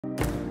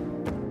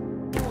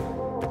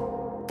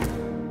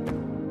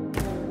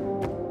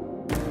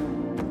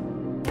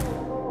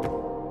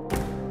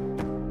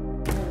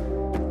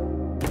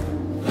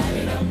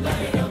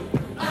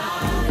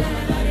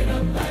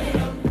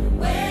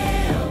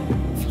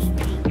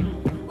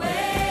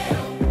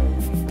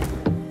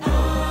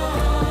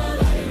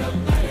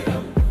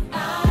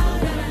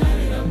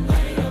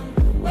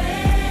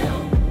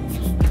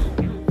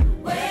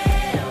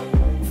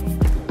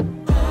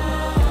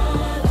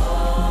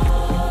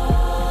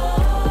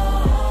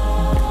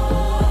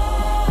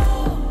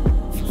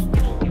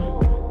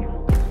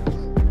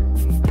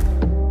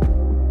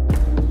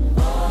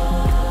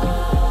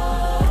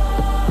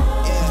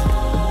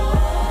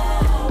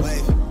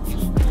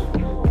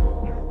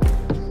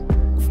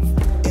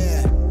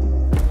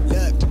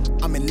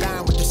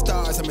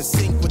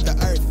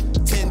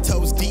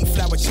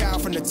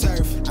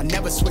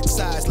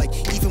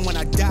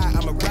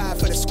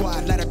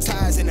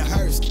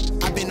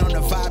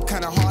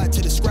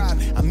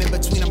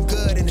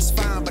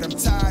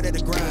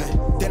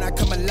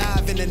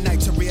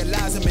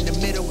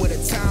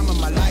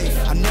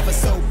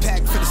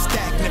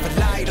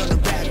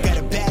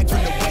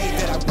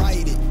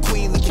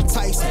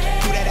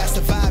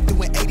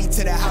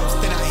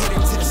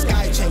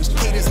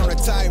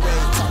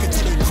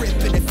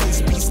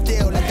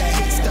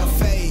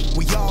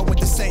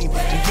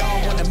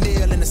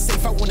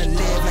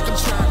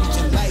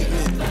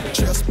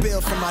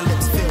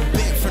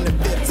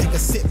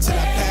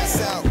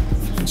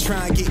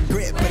of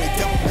grit, but it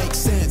don't make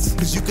sense.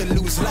 Cause you can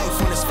lose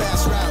life on this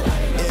fast route.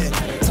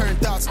 Yeah, turn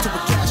thoughts to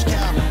a cash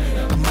cow.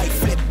 I might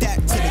flip that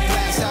to the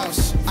glass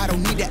house. I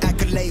don't need the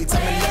accolades,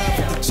 I'm in love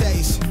with the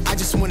chase. I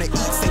just wanna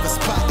eat, save a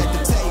spot at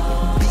the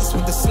table. Beast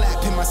with the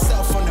slap, pin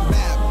myself on the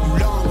map.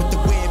 You long with the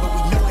wind, but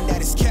we knowing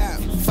that it's cap.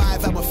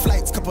 5-hour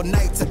flights, couple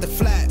nights at the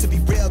flat. To be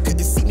real,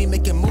 couldn't see me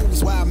making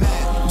moves while I'm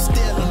at. I'm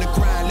still on the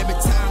grind,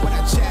 limit time when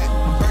I chat.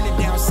 I'm burning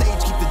down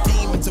sage, keep the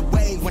demons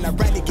away. When I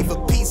write it, give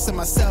a piece of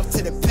myself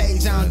to the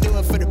page. I don't do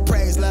it for the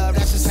praise, love,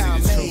 that's just how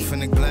I'm made. Truth in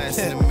the glass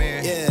in the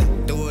mirror. Yeah.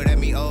 Do it at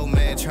me, old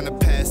man, tryna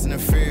pass in the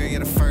fear. You're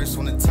the first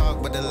one to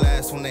talk, but the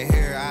last one to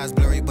hear. Eyes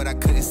blurry, but I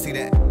couldn't see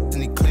that,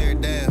 and he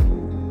cleared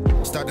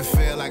down. Start to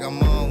feel like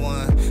I'm on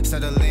one.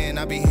 Settle in,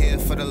 I'll be here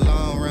for the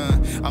long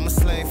run. I'm a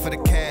slave for the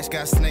cash,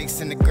 got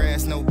snakes in the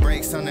grass, no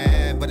brakes on the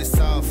ad, but it's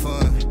all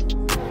fun.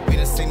 We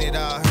done seen it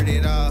all, heard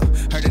it all.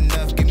 Heard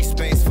enough, give me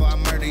space before I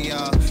murder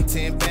y'all.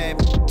 10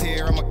 bad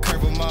here, I'ma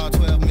curve them all.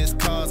 12 missed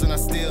calls, and I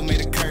still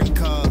made a curtain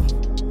call.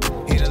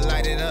 Here to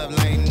light it up,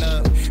 lighten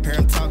up. Hear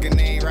him talking,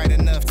 they ain't right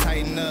enough,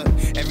 tighten up.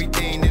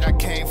 Everything that I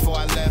came for,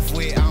 I left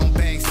with. I don't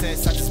bang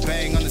sets, I just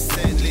bang on the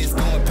set list.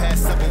 Going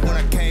past supper when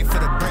I came for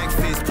the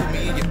breakfast. Put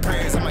me in your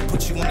prayers, I might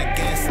put you on the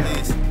guest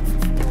list.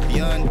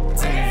 Young,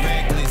 tell me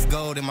reckless.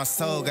 Gold in my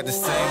soul, got the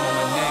same on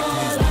my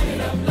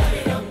necklace.